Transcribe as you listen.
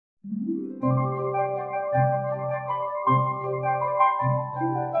Oh,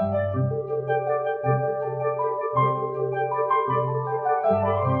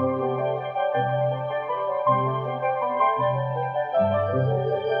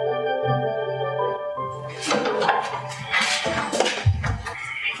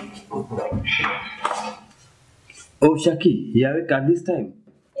 Shaki, you are awake at this time?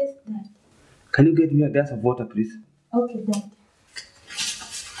 Yes, Dad. Can you get me a glass of water, please? Okay, Dad.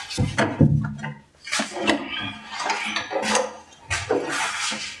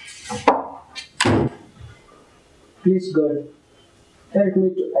 Please, God, help me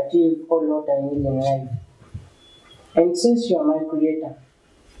to achieve all what I need in life. And since you are my creator,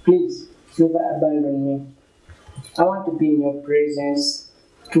 please never abandon me. I want to be in your presence,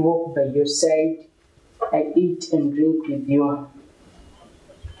 to walk by your side. I eat and drink with you.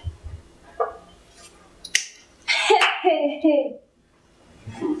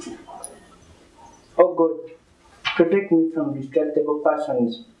 Oh God, protect me from distractible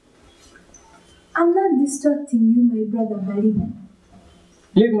persons. I'm not distracting you, my brother Balina.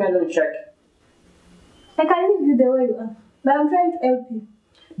 Leave me alone, Shaki. I can leave you the way you are, but I'm trying to help you.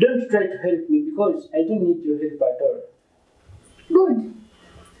 Don't try to help me because I don't need your help at all. Good.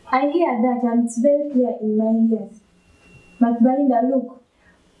 I hear that and it's very clear in my ears. But Belinda, look.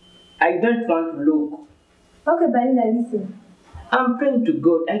 I don't want to look. Okay, Belinda, listen. I'm praying to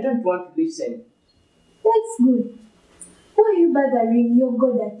God. I don't want to listen. That's good. Why are you bothering your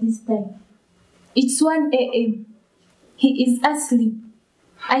God at this time? It's 1 a.m. He is asleep.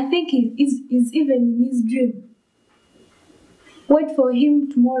 I think he is even in his dream. Wait for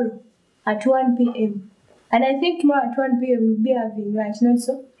him tomorrow at 1 p.m. And I think tomorrow at 1 p.m. we'll be having lunch, not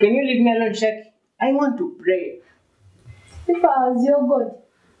so? Can you leave me alone, Shaki? I want to pray. If I was your God,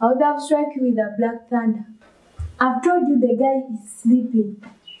 I would have struck you with a black thunder. I've told you the guy is sleeping.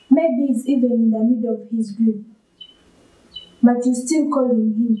 Maybe he's even in the middle of his dream. But you're still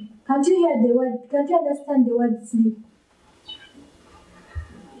calling him. Can't you hear the word? Can't you understand the word sleep?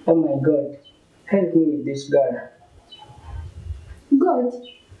 Oh my God, help me with this girl. God,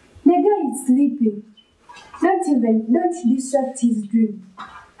 the guy is sleeping. Don't distract his dream.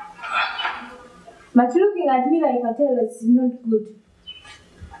 But looking at me like a terrorist is not good.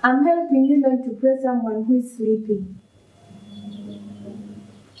 I'm helping you not to pray someone who is sleeping.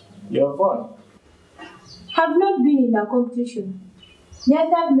 Your phone? Have not been in a competition. Just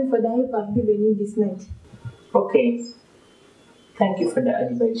thank me for the help I've given you this night. Okay. Thank you for the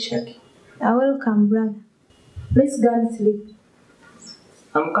advice, Shaki. You're welcome, brother. Let's go and sleep.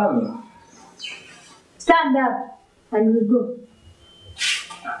 I'm coming. Stand up and we go.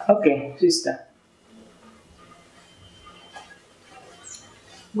 Okay, sister.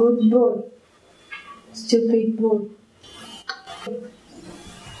 Good boy. Stupid boy.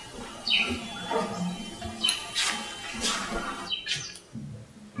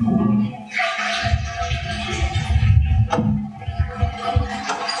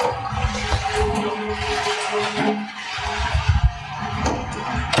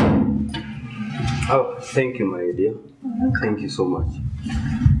 Oh, thank you, my dear. Thank you so much.